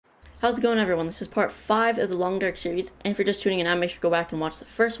How's it going, everyone? This is part 5 of the Long Dark series, and if you're just tuning in now, make sure to go back and watch the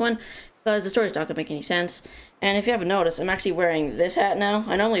first one, because the story's not going to make any sense. And if you haven't noticed, I'm actually wearing this hat now.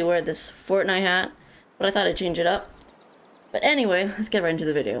 I normally wear this Fortnite hat, but I thought I'd change it up. But anyway, let's get right into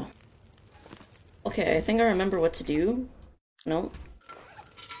the video. Okay, I think I remember what to do. No.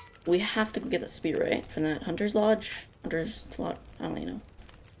 We have to go get the spear, right? From that Hunter's Lodge? Hunter's Lodge? I don't really know.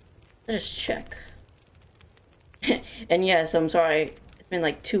 Let's just check. And yes, I'm sorry. It's been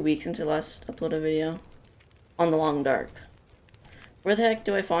like 2 weeks since I last uploaded a video on the Long Dark. Where the heck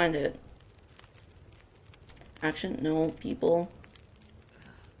do I find it? Action? No. People?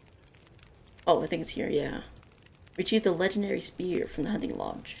 Oh, I think it's here, yeah. Retrieve the legendary spear from the Hunting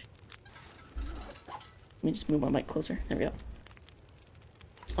Lodge. Let me just move my mic closer. There we go.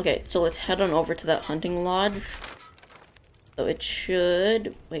 Okay, so let's head on over to that Hunting Lodge. So it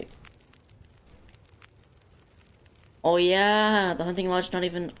should... Wait. Oh yeah, the Hunting Lodge not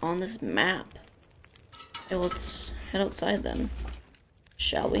even on this map. Okay, well, let's head outside then.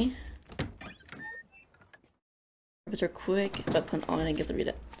 Shall we? Rabbits are quick, but oh, I didn't get to read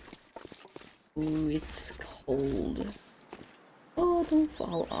it. Ooh, it's cold. Oh, don't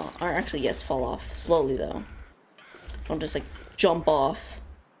fall off. Or actually, yes, fall off. Slowly, though. Don't just, like, jump off.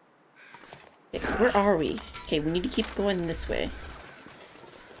 Okay, where are we? Okay, we need to keep going this way.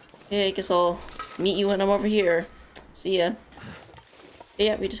 Okay, I guess I'll meet you when I'm over here. See ya.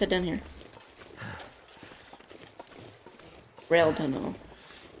 Yeah, we just head down here. Rail tunnel.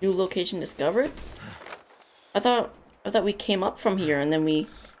 New location discovered? I thought we came up from here and then we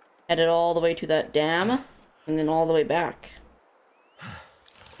headed all the way to that dam and then all the way back.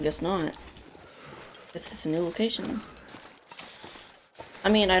 I guess not. This is a new location. I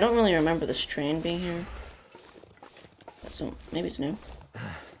mean, I don't really remember this train being here. So maybe it's new.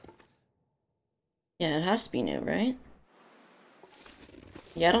 Yeah, it has to be new, right?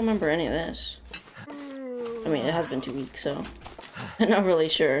 Yeah, I don't remember any of this. I mean, it has been 2 weeks, so I'm not really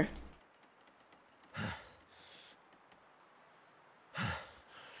sure.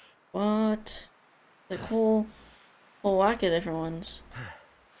 What? Like whole whack of different ones.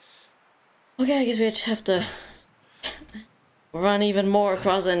 Okay, I guess we just have to run even more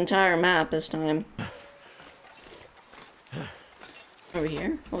across the entire map this time. Are we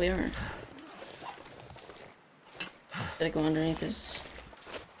here? Oh, we are. Gotta go underneath this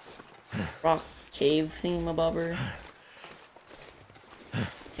rock cave thingamabobber.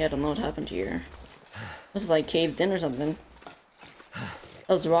 Yeah, I don't know what happened here. Must have like caved in or something.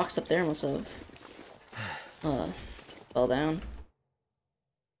 Those rocks up there must have fell down.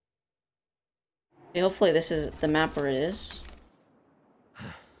 Okay, hopefully this is the map where it is.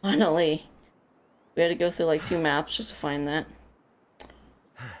 Finally. We had to go through like 2 maps just to find that.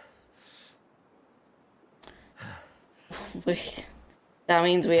 Wait. That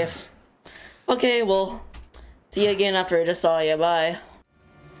means we have... Okay, well, see you again after I just saw you. Bye.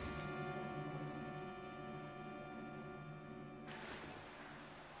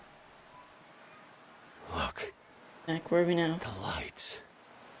 Look. Back, where are we now? The lights.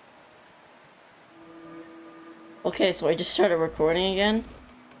 Okay, so I just started recording again.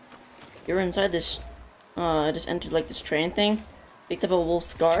 You were inside this... I just entered like this train thing. Picked up a wolf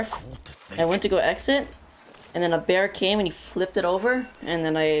scarf. I went to go exit. And then a bear came and he flipped it over, and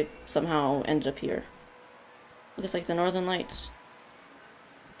then I somehow ended up here. Look, it's like the Northern Lights.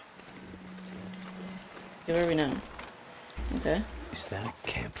 Okay, where are we now? Okay. Is that a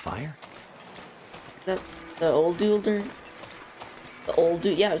campfire? Is that the old dude or... The old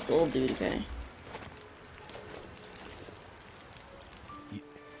dude? Yeah, it's the old dude, okay.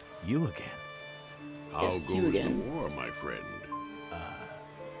 You again? How Yes, you goes the again. war, my friend?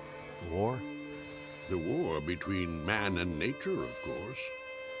 War? The war between man and nature, of course.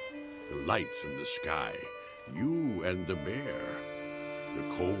 The lights in the sky, you and the bear. The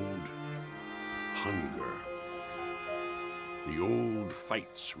cold, hunger. The old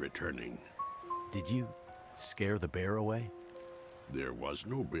fights returning. Did you scare the bear away? There was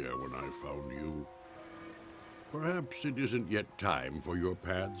no bear when I found you. Perhaps it isn't yet time for your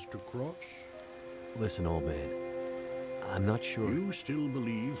paths to cross? Listen, old man. I'm not sure. You still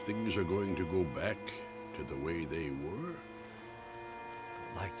believe things are going to go back to the way they were?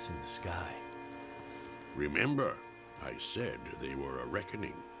 The lights in the sky. Remember, I said they were a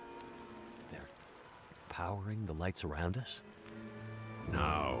reckoning. They're powering the lights around us?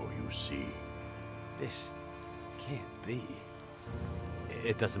 Now you see. This can't be.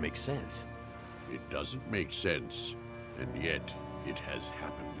 It doesn't make sense. It doesn't make sense, and yet it has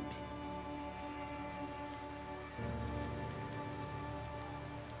happened.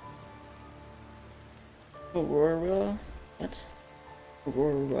 Aurora? What?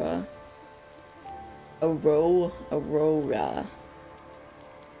 Aurora. Aurora.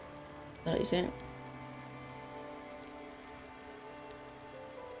 Is that how you say it?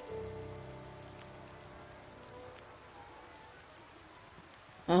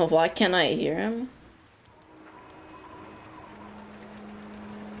 Oh, why can't I hear him?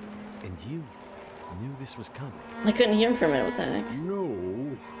 And you knew this was coming. I couldn't hear him for a minute. What the heck?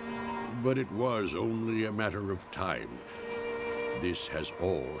 No, but it was only a matter of time. This has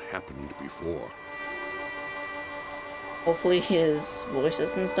all happened before. Hopefully his voice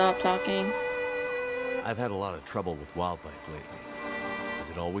doesn't stop talking. I've had a lot of trouble with wildlife lately. Is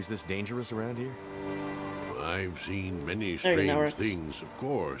it always this dangerous around here? I've seen many There you go, strange Rex. things, of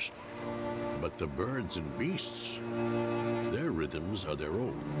course. But the birds and beasts, their rhythms are their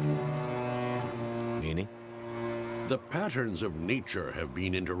own. Meaning? The patterns of nature have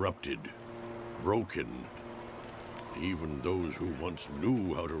been interrupted, broken. Even those who once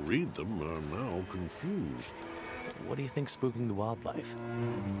knew how to read them are now confused. What do you think's spooking the wildlife?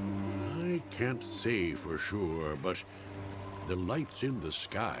 I can't say for sure, but the lights in the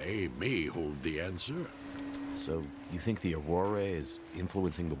sky may hold the answer. So, you think the aurora is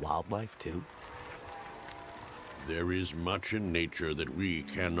influencing the wildlife, too? There is much in nature that we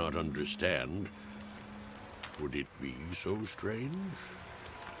cannot understand. Would it be so strange?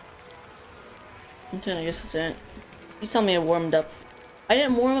 Okay, I guess that's it. He's telling me I warmed up. I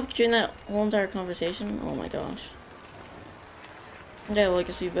didn't warm up during that whole entire conversation? Oh my gosh. Okay, well I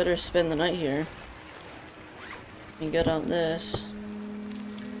guess we better spend the night here. And get out this.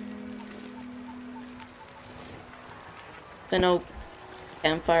 I know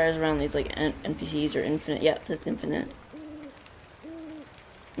campfires around these like NPCs are infinite. Yeah, it's infinite.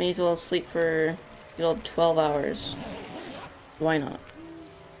 May as well sleep for good old 12 hours. Why not?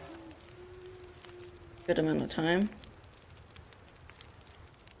 Good amount of time.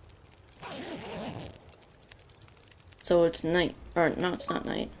 So it's night, or no, it's not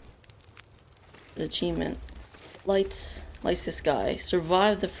night. The achievement. Lights the sky.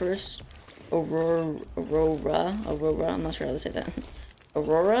 Survive the first Aurora, I'm not sure how to say that.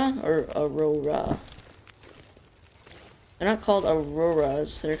 Aurora or Aurora? They're not called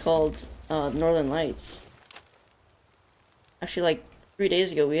auroras, they're called Northern Lights. Actually, like 3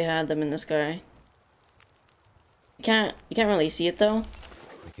 days ago we had them in the sky. You can't really see it though,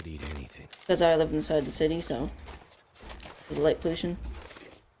 I could eat anything. because I live inside the city, so there's light pollution.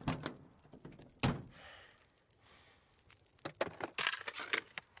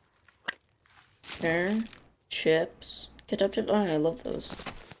 There, chips, ketchup chips. Oh, I love those.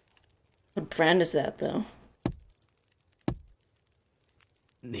 What brand is that though?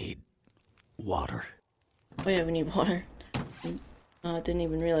 Need water. Oh yeah, we need water. I didn't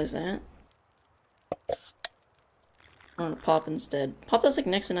even realize that. I'm gonna pop instead. Pop does like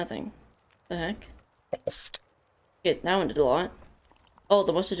next to nothing. The heck? Okay, that one did a lot. Oh,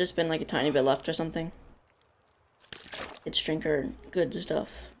 there must have just been like a tiny bit left or something. It's drink our good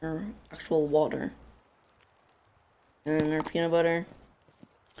stuff. Or actual water. And then our peanut butter.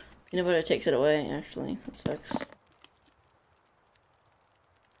 Peanut butter takes it away, actually. That sucks.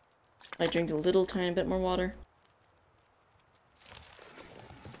 I drink a little tiny bit more water.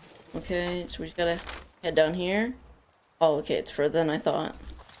 Okay, so we just gotta head down here. Oh, okay, it's further than I thought.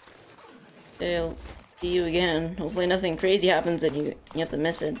 Okay, I'll see you again. Hopefully nothing crazy happens and you have to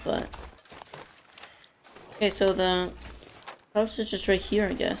miss it, but... Okay, so the house is just right here,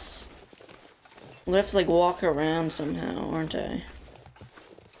 I guess. I'm gonna have to, like, walk around somehow, aren't I?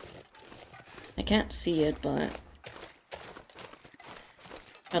 I can't see it, but...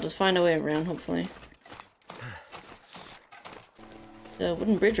 I'll just find a way around, hopefully. The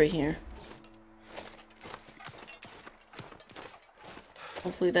wooden bridge right here.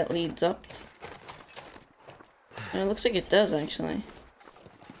 Hopefully that leads up. And it looks like it does, actually.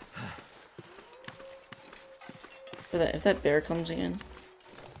 If that bear comes again.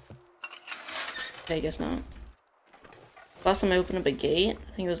 Okay, I guess not. Last time I opened up a gate,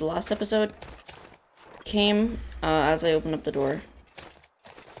 I think it was the last episode, came as I opened up the door.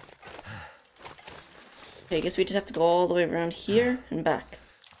 Okay, I guess we just have to go all the way around here and back.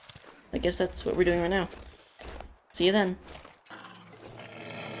 I guess that's what we're doing right now. See you then.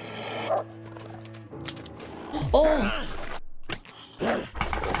 Oh!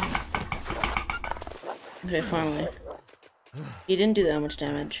 Okay, finally. He didn't do that much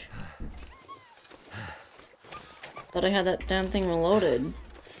damage. Thought I had that damn thing reloaded.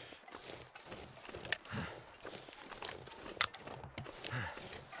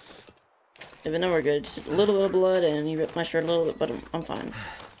 If I know we're good, just a little bit of blood and he ripped my shirt a little bit, but I'm fine.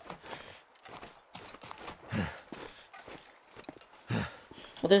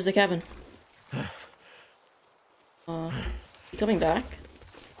 there's the cabin. You coming back?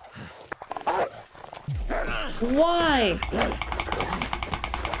 Why?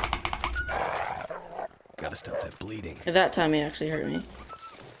 Gotta stop that bleeding. At that time, it actually hurt me.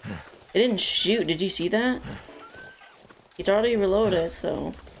 It didn't shoot. Did you see that? It's already reloaded,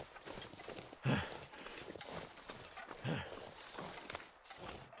 so.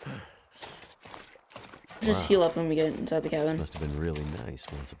 Just heal up when we get inside the cabin. Must have been really nice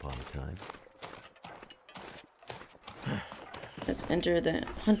once upon a time. Let's enter the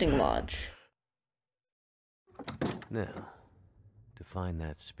hunting lodge. Now, to find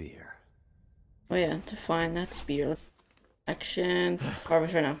that spear. Oh yeah, to find that spear. Actions.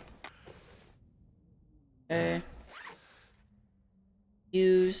 Harvest right now. Okay.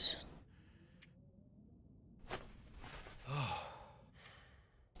 Use.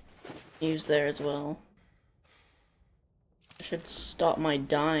 Use there as well. I should stop my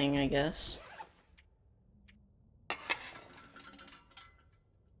dying, I guess.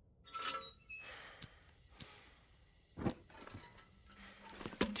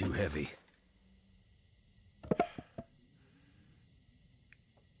 Too heavy.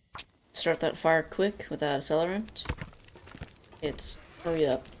 Start that fire quick with that accelerant. It's hurry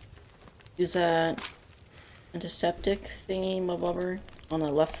up. Use that antiseptic thingy, my bobber, on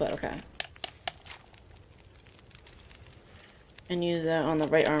the left foot. Okay. And use that on the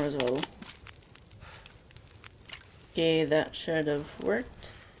right arm as well. Okay, that should have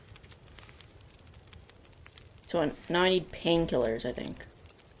worked. So now I need painkillers, I think.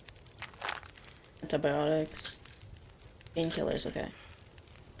 Antibiotics. Painkillers, okay.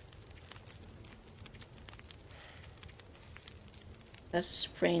 That's a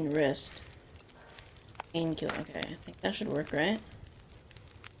sprained wrist. Painkiller, okay. I think that should work, right?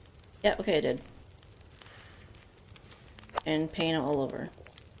 Yeah, okay, it did. And pain all over.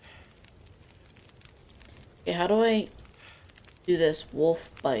 Okay, how do I do this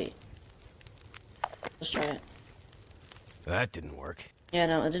wolf bite? Let's try it. That didn't work. Yeah,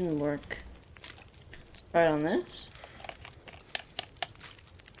 no, it didn't work. Let's try it on this.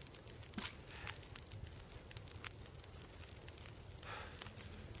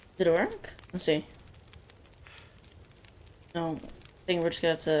 Did it work? Let's see. No, I think we're just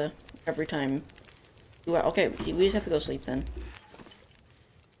gonna have to every time. Okay, we just have to go sleep then.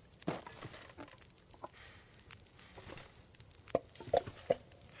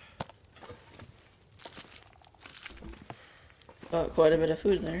 Got quite a bit of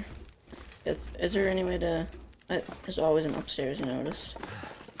food there. Is there any way to... there's always an upstairs, you notice.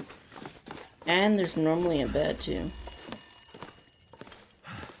 And there's normally a bed, too.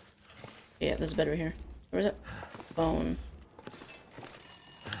 Yeah, there's a bed right here. Where's that phone?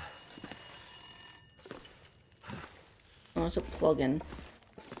 Oh, it's a plug-in.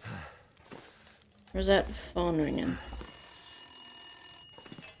 Where's that phone ringing?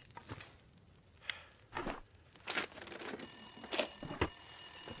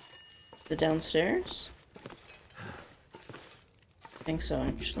 The downstairs? I think so,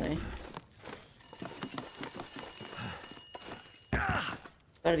 actually.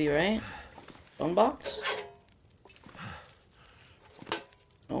 Gotta be right. Phone box?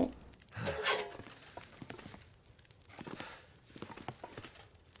 No.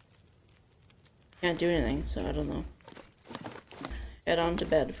 Can't do anything, so I don't know. Head on to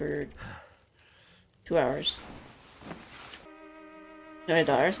bed for 2 hours. Did I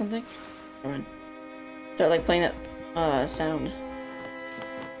die or something? Come on. Start like playing that sound.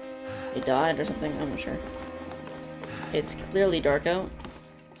 They died or something, I'm not sure. It's clearly dark out.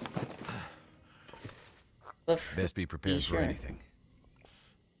 Best be prepared for anything.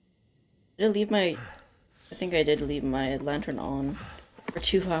 Did I leave my... I think I did leave my lantern on for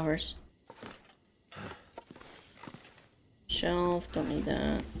 2 hours. Shelf, don't need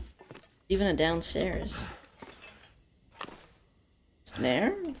that. Even a downstairs.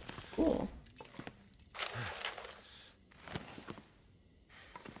 Snare? Cool.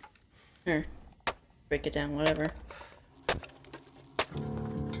 Here. Break it down, whatever.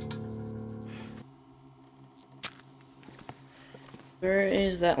 Where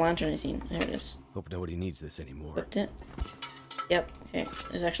is that lantern I seen? There it is. Hope nobody needs this anymore. Equipped it. Yep. Okay.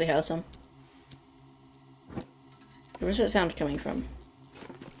 This actually has some. Where's that sound coming from?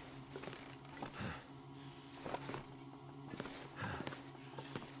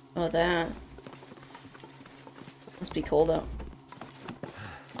 Oh, that. Must be cold out.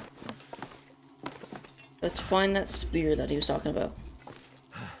 Let's find that spear that he was talking about.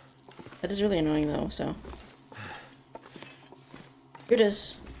 That is really annoying though, so. Here it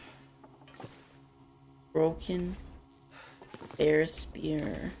is. Broken. Bear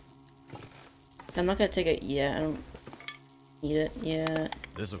spear. I'm not gonna take it yet. I don't need it yet.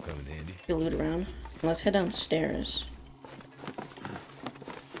 This'll come in handy. You loot around. Let's head downstairs.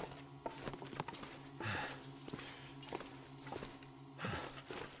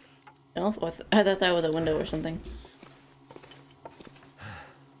 Oh, I thought that was a window or something.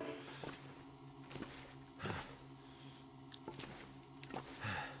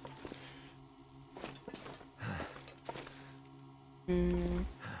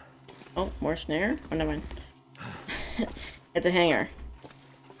 Oh, more snare? Oh, never mind. It's a hanger.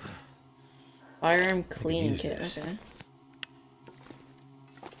 Firearm cleaning kit, okay.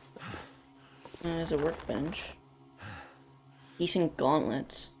 There's a workbench. Decent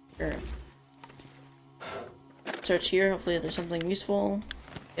gauntlets. Sure. Search here, hopefully there's something useful.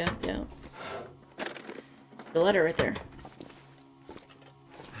 Yeah, yeah. The letter right there.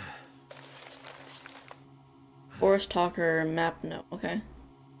 Forest Talker map note, okay.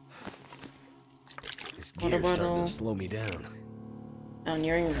 This Water gear's starting bottle. to slow me down.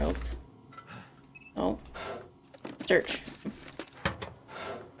 Mountaineering rope. Oh. Search.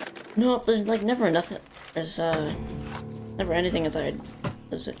 Nope, there's like never nothing. There's never anything inside.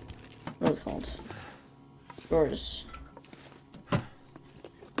 What is it? What is it called? Drawers.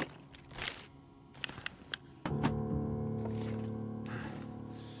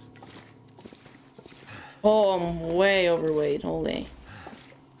 Oh, I'm way overweight. Holy.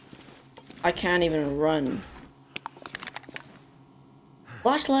 I can't even run.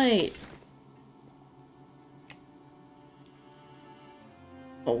 Flashlight!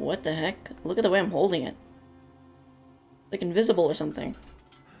 Oh, what the heck? Look at the way I'm holding it. Like invisible or something.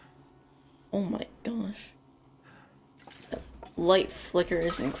 Oh my gosh. That light flicker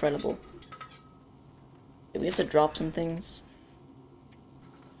is incredible. Okay, we have to drop some things.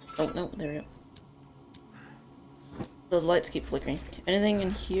 Oh, no, there we go. Those lights keep flickering. Anything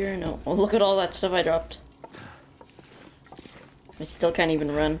in here? No. Oh, look at all that stuff I dropped. I still can't even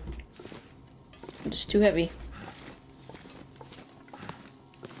run. I'm just too heavy.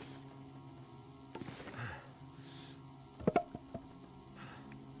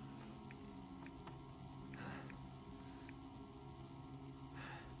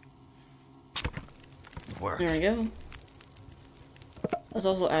 Worked. There we go. Let's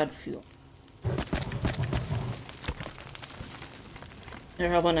also add fuel. There,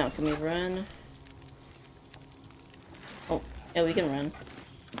 how about now? Can we run? Oh, yeah, we can run.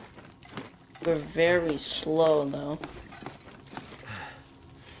 We're very slow, though.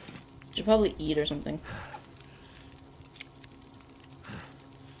 Should probably eat or something.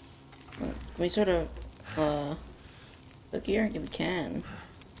 Can we sort of, cook here? Yeah, we can.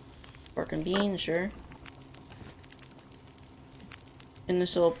 Pork and beans, sure. And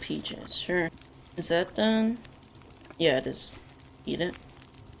this little peaches, sure. Is that done? Yeah, it is. Eat it.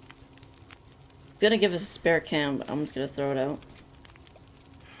 It's gonna give us a spare can, but I'm just gonna throw it out.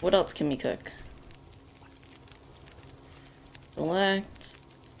 What else can we cook? Select.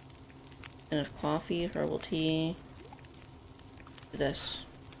 Enough coffee, herbal tea. This.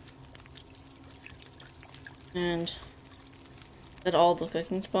 And is that all the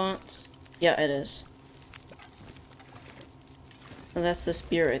cooking spots? Yeah, it is. So that's the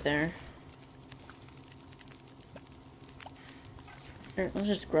spear right there. Here, let's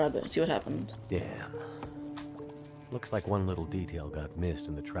just grab it, see what happens. Damn. Looks like one little detail got missed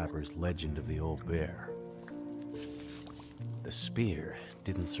in the trapper's legend of the old bear. The spear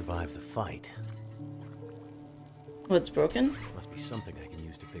didn't survive the fight. Oh, it's broken? Must be something I can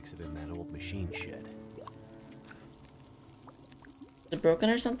use to fix it in that old machine shed. Is it broken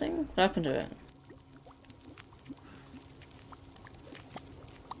or something? What happened to it?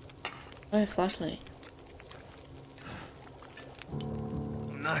 Oh, a flashlight.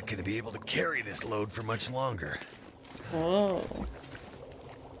 I'm not gonna be able to carry this load for much longer. Whoa.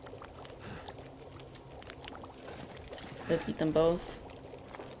 Let's eat them both.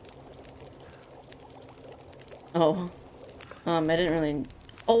 Oh. I didn't really...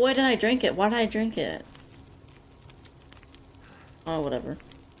 Oh, why did I drink it? Why did I drink it? Oh, whatever.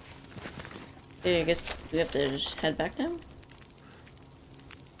 Okay, I guess we have to just head back now?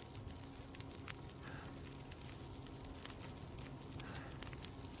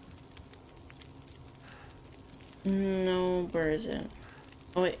 No, where is it?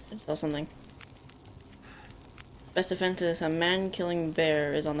 Oh wait, I saw something. Best defense is a man-killing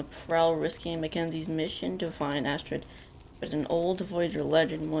bear is on the prowl risking Mackenzie's mission to find Astrid, but an old Voyager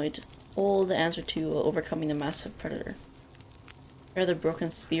legend might hold the answer to overcoming the massive predator. Repair the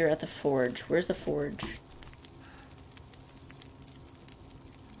broken spear at the forge. Where's the forge?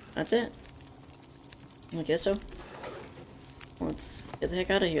 That's it? I guess so. Let's get the heck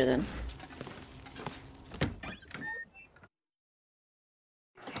out of here then.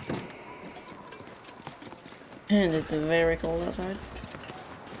 And it's very cold outside.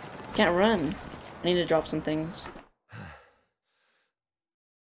 Can't run. I need to drop some things.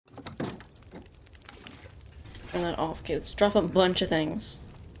 Turn that off. Okay, let's drop a bunch of things.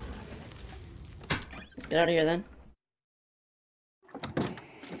 Let's get out of here then.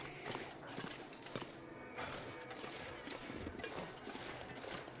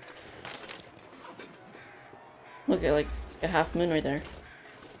 Look at like it's a half moon right there.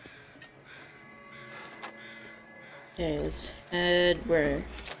 Okay, let's head where?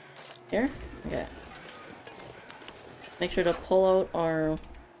 Here? Okay. Make sure to pull out our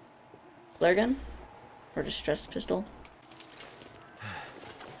flare gun or distress pistol.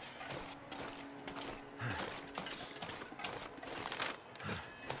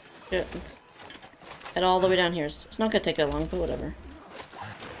 Shit, let's head all the way down here. It's not gonna take that long, but whatever.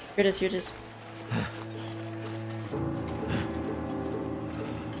 Here it is, here it is.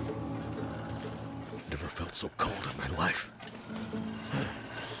 Never felt so cold in my life.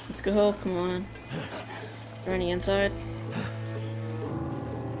 Let's go, come on. Is there any inside?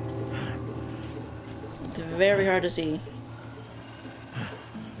 It's very hard to see.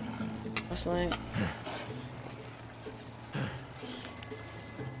 Flashlight.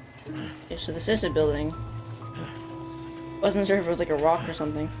 Okay, so this is a building. Wasn't sure if it was like a rock or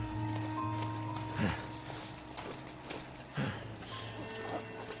something.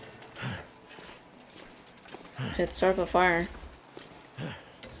 Okay, let's start up a fire.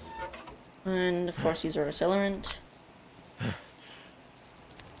 And of course use our accelerant.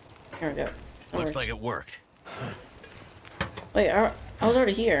 Here we go. Looks like it worked. Wait, I was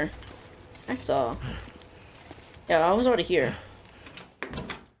already here. I saw. Yeah, I was already here.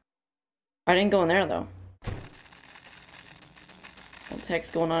 I didn't go in there though. What the heck's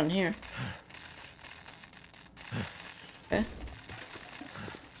going on in here? Okay.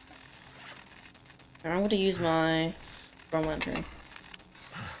 I'm gonna use my drum lantern.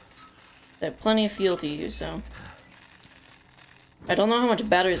 I have plenty of fuel to use, so. I don't know how much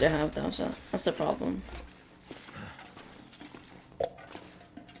batteries I have though, so that's the problem.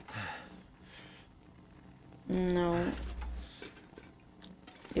 No.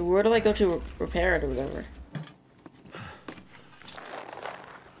 Okay, where do I go to repair it or whatever?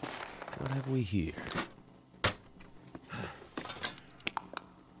 What have we here?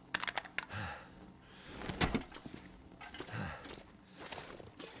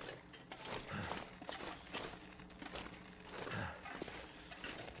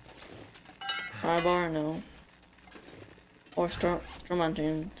 Fire bar, no. Or storm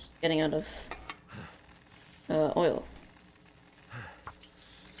lantern, just getting out of oil.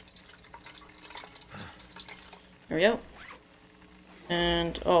 There we go.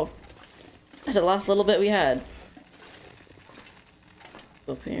 And oh, that's the last little bit we had.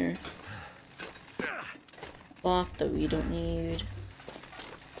 Up here. Cloth that we don't need.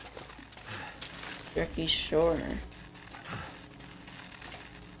 Jerky, sure.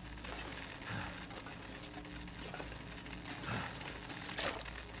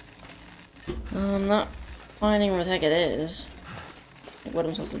 I'm not finding where the heck it is. Like what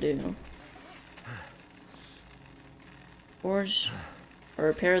I'm supposed to do. Forge. Or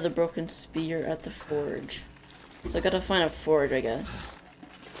repair the broken spear at the forge. So I gotta find a forge, I guess.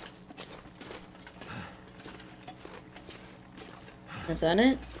 Is that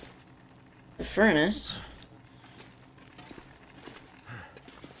it? The furnace.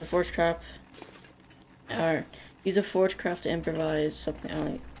 The forge craft. Or use a forge craft to improvise something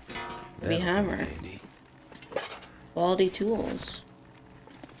like maybe hammer. Quality tools.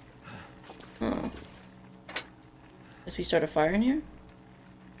 Oh. Guess we start a fire in here?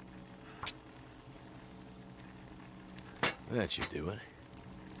 That should do it.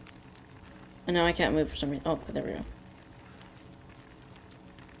 And now I can't move for some reason. Oh, there we go.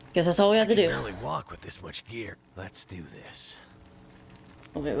 Guess that's all we have to I can do. barely walk with this much gear. Let's do this.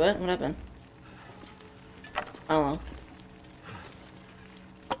 Oh wait, what? What happened? I don't know.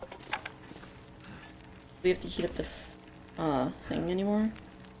 We have to heat up the thing anymore?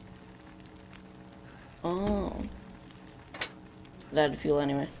 Oh. That had fuel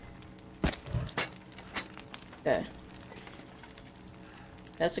anyway. Okay.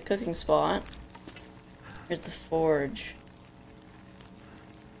 That's a cooking spot. Here's the forge.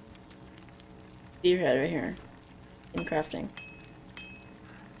 Spearhead right here. In crafting.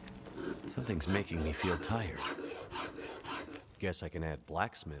 Something's making me feel tired. Guess I can add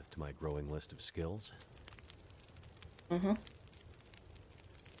blacksmith to my growing list of skills.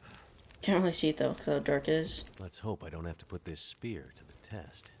 Can't really see it though, because how dark it is. Let's hope I don't have to put this spear to the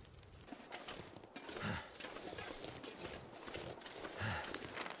test.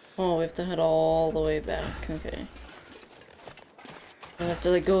 Oh, we have to head all the way back. Okay. I have to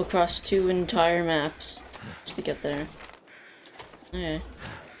like go across 2 entire maps just to get there. Okay.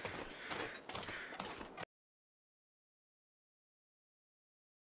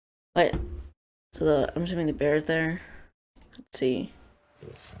 Wait. So I'm assuming the bear's there. Let's see.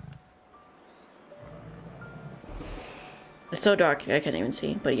 It's so dark I can't even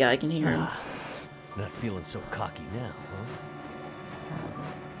see, but yeah, I can hear him. Not feeling so cocky now, huh?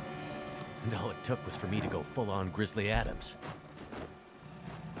 And all it took was for me to go full-on Grizzly Adams.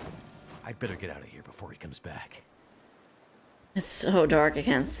 I'd better get out of here before he comes back. It's so dark I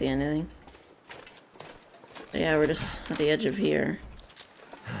can't see anything. But yeah, we're just at the edge of here.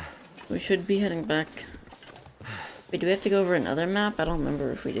 We should be heading back. Wait, do we have to go over another map? I don't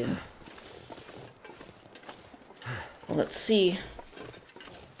remember if we do. Well, let's see.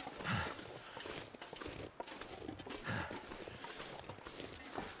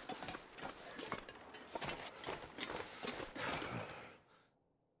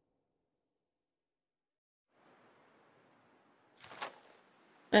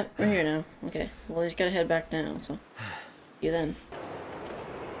 Oh, we're here now. Okay. Well, we just gotta head back now, so. See you then.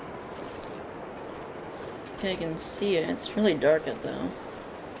 Okay, I can see it. It's really dark out though.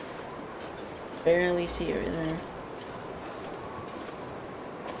 Barely see it right there.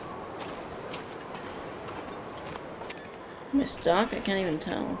 Am I stuck? I can't even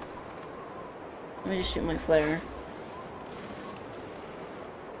tell. Let me just shoot my flare.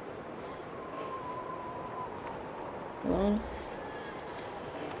 Hello?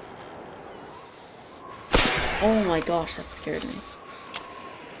 Oh my gosh, that scared me.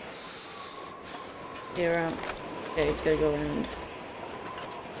 Okay, around. Okay, it's gotta go around.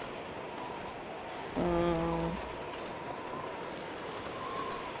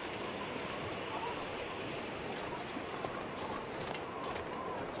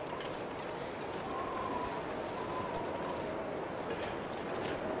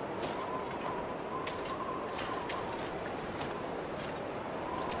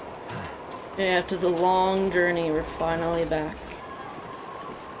 Okay, after the long journey, we're finally back.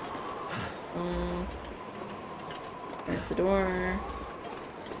 There's the door.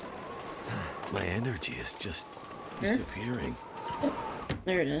 My energy is just disappearing. Oh,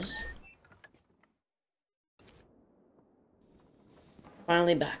 there it is.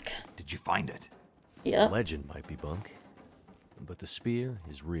 Finally back. Did you find it? Yep. Legend might be bunk, but the spear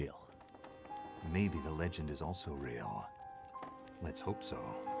is real. Maybe the legend is also real. Let's hope so,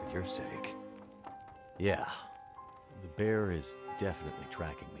 for your sake. Yeah, the bear is definitely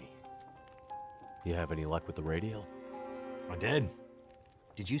tracking me. You have any luck with the radio? I did.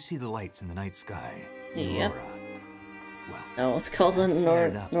 Did you see the lights in the night sky? Yep. Aurora? Well, No, it's called the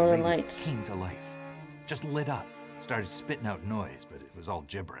fired up, the Northern radio Lights. came to life. Just lit up. Started spitting out noise, but it was all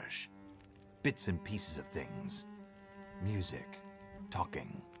gibberish. Bits and pieces of things. Music.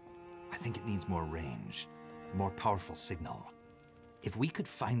 Talking. I think it needs more range. More powerful signal. If we could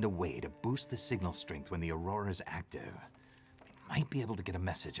find a way to boost the signal strength when the Aurora is active, we might be able to get a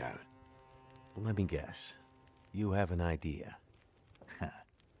message out. Let me guess. You have an idea.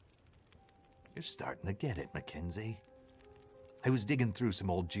 You're starting to get it, Mackenzie. I was digging through some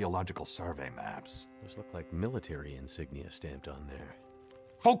old geological survey maps. Those look like military insignia stamped on there.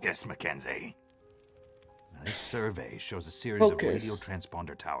 Focus, Mackenzie! Now, this survey shows a series of radio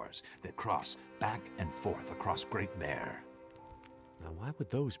transponder towers that cross back and forth across Great Bear. Now, why would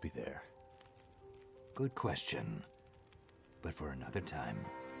those be there? Good question. But for another time.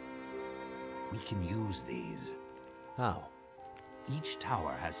 We can use these. How? Each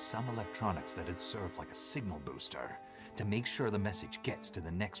tower has some electronics that'd serve like a signal booster to make sure the message gets to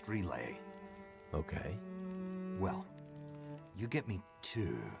the next relay. Okay. Well, you get me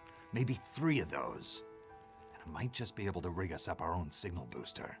 2, maybe 3 of those, and I might just be able to rig us up our own signal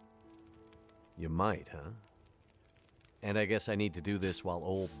booster. You might, huh? And I guess I need to do this while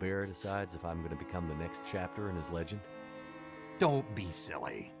Old Bear decides if I'm going to become the next chapter in his legend? Don't be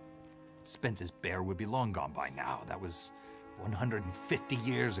silly. Spence's bear would be long gone by now. That was 150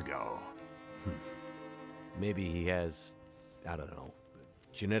 years ago. Maybe he has, I don't know,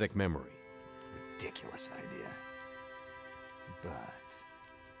 genetic memory. Ridiculous idea. But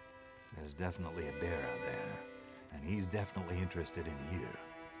there's definitely a bear out there, and he's definitely interested in you.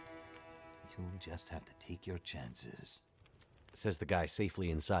 You'll just have to take your chances. Says the guy safely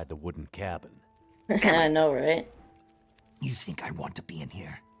inside the wooden cabin. I know, right? You think I want to be in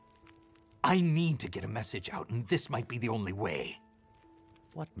here? I need to get a message out, and this might be the only way.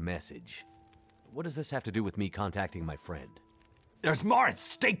 What message? What does this have to do with me contacting my friend? There's more at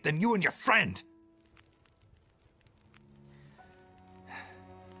stake than you and your friend!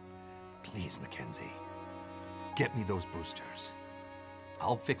 Please, Mackenzie. Get me those boosters.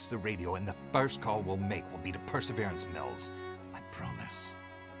 I'll fix the radio, and the first call we'll make will be to Perseverance Mills. I promise.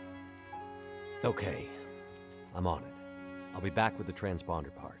 Okay. I'm on it. I'll be back with the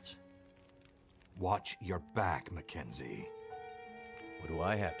transponder parts. Watch your back, Mackenzie. What do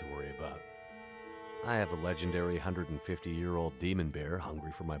I have to worry about? I have a legendary 150-year-old demon bear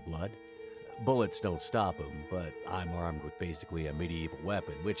hungry for my blood. Bullets don't stop him, but I'm armed with basically a medieval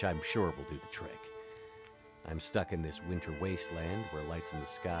weapon, which I'm sure will do the trick. I'm stuck in this winter wasteland where lights in the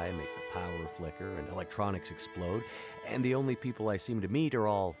sky make the power flicker and electronics explode, and the only people I seem to meet are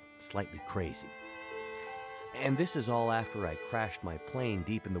all slightly crazy. And this is all after I crashed my plane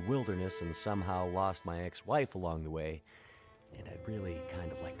deep in the wilderness and somehow lost my ex-wife along the way, and I'd really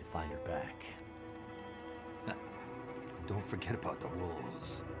kind of like to find her back. Don't forget about the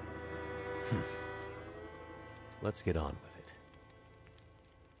wolves. Let's get on with it.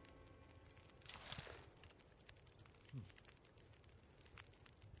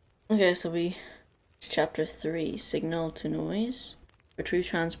 Okay, so it's chapter 3, Signal to Noise. Retrieve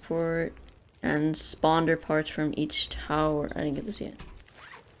transport and spawner parts from each tower. I didn't get to see it.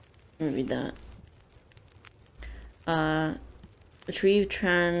 Let me read that. Retrieve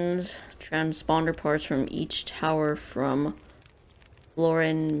transponder parts from each tower from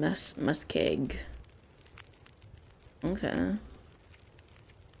Lauren Muskeg. Okay.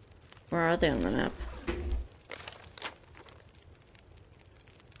 Where are they on the map?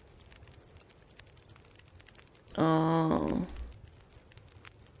 Oh.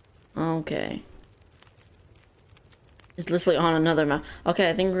 Okay. It's literally on another map. Okay,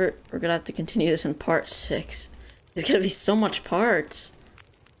 I think we're gonna have to continue this in part 6. There's gonna be so much parts.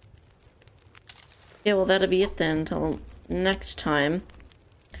 Yeah, well that'll be it then until next time.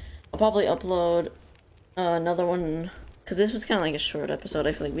 I'll probably upload another one, because this was kind of like a short episode.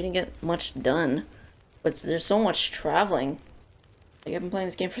 I feel like we didn't get much done, but there's so much traveling. Like, I've been playing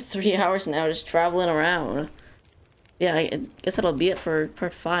this game for 3 hours now, just traveling around. Yeah, I guess that'll be it for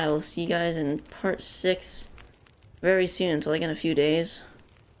part 5. I'll see you guys in part 6 very soon, so like in a few days.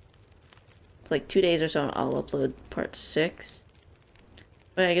 It's like 2 days or so, I'll upload part 6.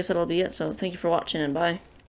 But yeah, I guess that'll be it, so thank you for watching and bye.